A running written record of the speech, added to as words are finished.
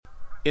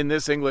In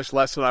this English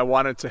lesson, I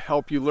wanted to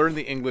help you learn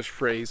the English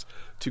phrase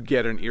to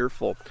get an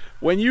earful.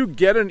 When you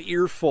get an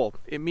earful,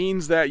 it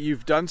means that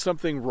you've done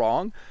something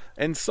wrong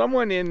and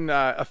someone in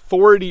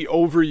authority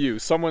over you,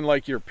 someone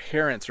like your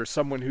parents or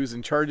someone who's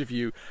in charge of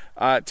you,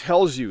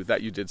 tells you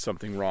that you did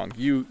something wrong.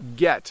 You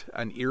get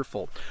an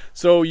earful.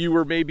 So you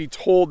were maybe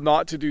told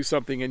not to do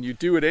something and you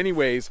do it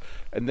anyways,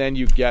 and then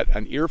you get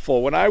an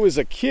earful. When I was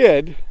a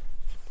kid,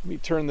 let me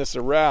turn this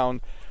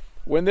around,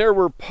 when there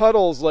were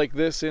puddles like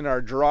this in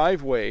our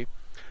driveway,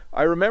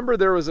 I remember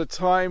there was a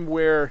time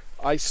where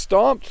I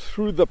stomped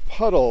through the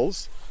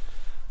puddles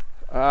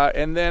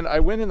and then I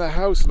went in the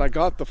house and I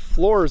got the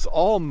floors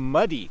all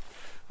muddy.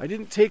 I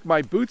didn't take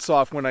my boots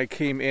off when I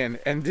came in.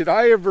 And did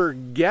I ever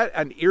get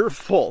an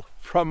earful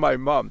from my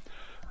mom?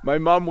 My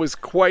mom was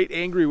quite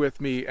angry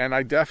with me and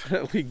I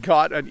definitely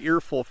got an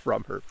earful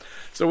from her.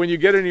 So when you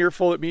get an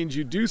earful, it means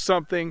you do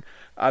something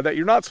that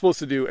you're not supposed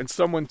to do and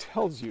someone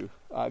tells you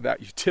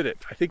that you did it.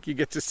 I think you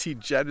get to see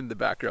Jen in the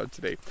background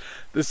today.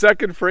 The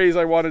second phrase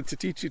I wanted to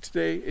teach you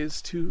today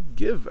is to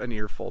give an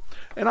earful.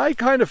 And I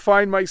kind of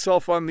find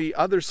myself on the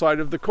other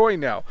side of the coin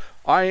now.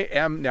 I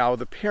am now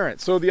the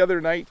parent. So the other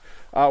night,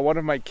 one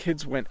of my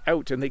kids went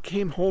out and they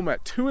came home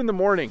at 2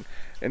 a.m.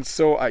 And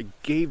so I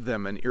gave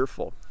them an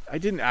earful. I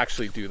didn't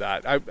actually do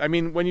that. I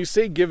mean, when you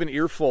say give an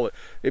earful,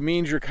 it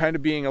means you're kind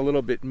of being a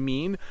little bit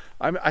mean.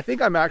 I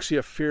think I'm actually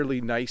a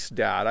fairly nice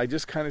dad. I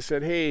just kind of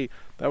said, hey,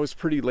 that was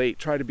pretty late.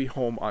 Try to be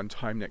home on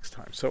time next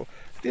time. So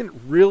I didn't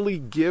really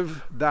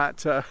give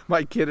that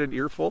my kid an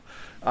earful.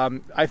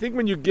 I think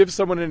when you give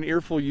someone an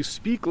earful, you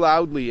speak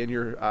loudly and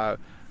you're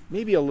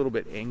maybe a little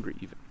bit angry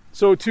even.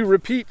 So to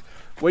repeat,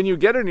 when you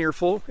get an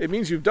earful, it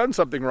means you've done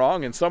something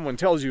wrong and someone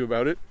tells you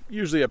about it,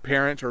 usually a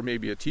parent or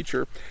maybe a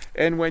teacher.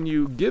 And when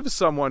you give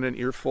someone an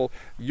earful,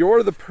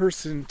 you're the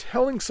person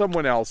telling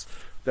someone else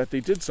that they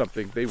did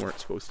something they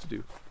weren't supposed to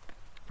do.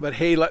 But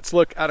hey, let's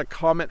look at a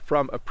comment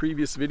from a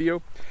previous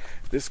video.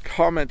 This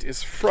comment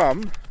is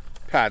from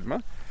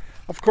Padma.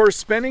 Of course,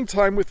 spending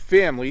time with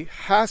family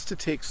has to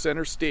take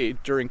center stage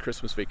during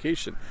Christmas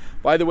vacation.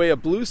 By the way, a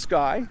blue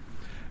sky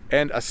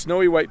and a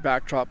snowy white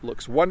backdrop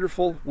looks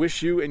wonderful.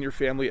 Wish you and your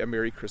family a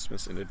Merry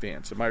Christmas in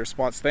advance. And my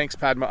response, thanks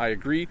Padma, I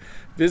agree.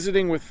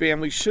 Visiting with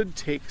family should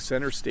take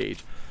center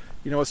stage.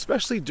 You know,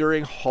 especially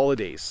during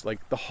holidays.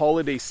 Like the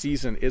holiday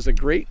season is a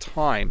great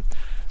time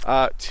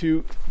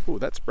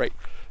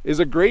is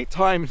a great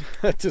time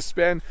to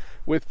spend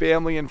with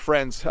family and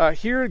friends.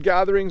 Here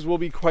gatherings will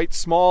be quite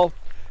small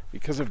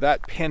because of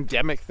that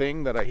pandemic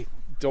thing that I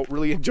don't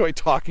really enjoy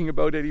talking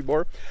about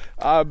anymore.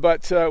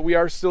 But we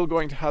are still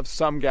going to have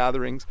some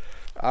gatherings.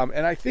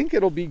 And I think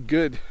it'll be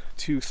good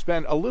to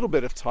spend a little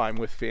bit of time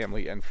with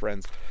family and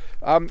friends.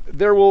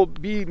 There will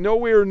be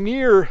nowhere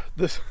near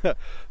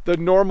the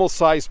normal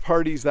size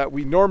parties that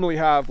we normally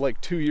have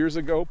like 2 years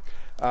ago.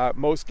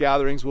 Most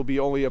gatherings will be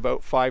only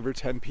about 5 or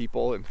 10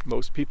 people, and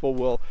most people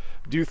will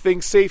do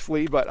things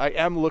safely, but I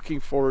am looking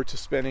forward to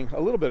spending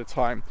a little bit of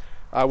time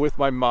with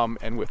my mom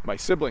and with my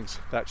siblings.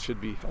 That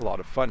should be a lot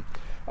of fun.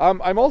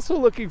 I'm also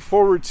looking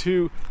forward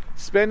to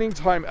spending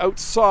time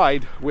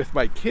outside with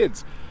my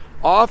kids.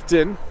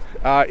 Often,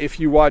 if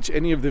you watch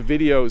any of the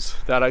videos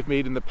that I've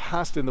made in the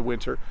past in the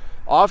winter,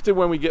 often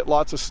when we get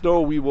lots of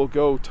snow, we will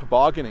go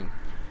tobogganing.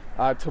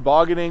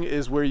 Tobogganing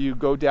is where you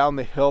go down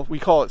the hill. We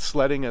call it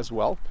sledding as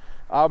well.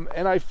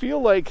 And I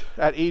feel like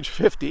at age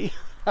 50,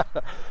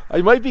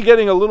 I might be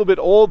getting a little bit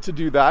old to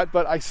do that,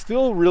 but I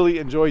still really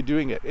enjoy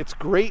doing it. It's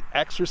great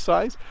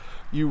exercise.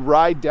 You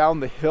ride down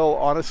the hill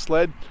on a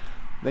sled,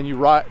 then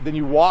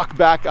you walk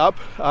back up.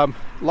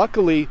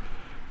 Luckily,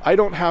 I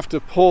don't have to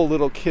pull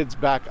little kids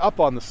back up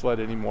on the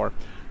sled anymore.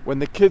 When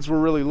the kids were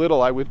really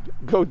little, I would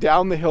go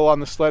down the hill on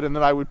the sled and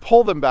then I would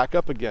pull them back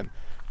up again.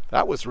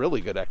 That was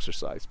really good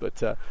exercise,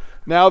 but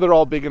now they're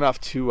all big enough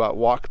to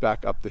walk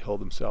back up the hill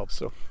themselves.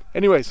 So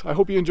anyways, I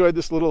hope you enjoyed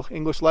this little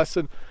English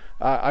lesson.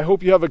 I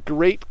hope you have a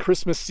great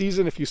Christmas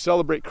season if you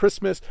celebrate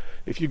Christmas.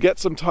 If you get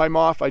some time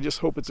off, I just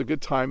hope it's a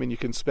good time and you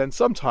can spend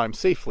some time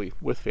safely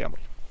with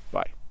family.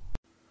 Bye.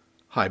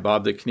 Hi,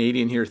 Bob the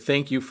Canadian here.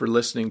 Thank you for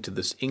listening to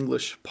this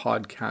English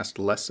podcast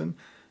lesson.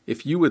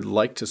 If you would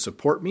like to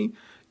support me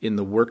in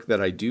the work that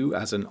I do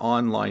as an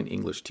online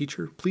English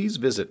teacher, please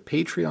visit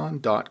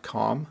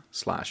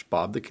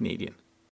patreon.com/Bob the Canadian.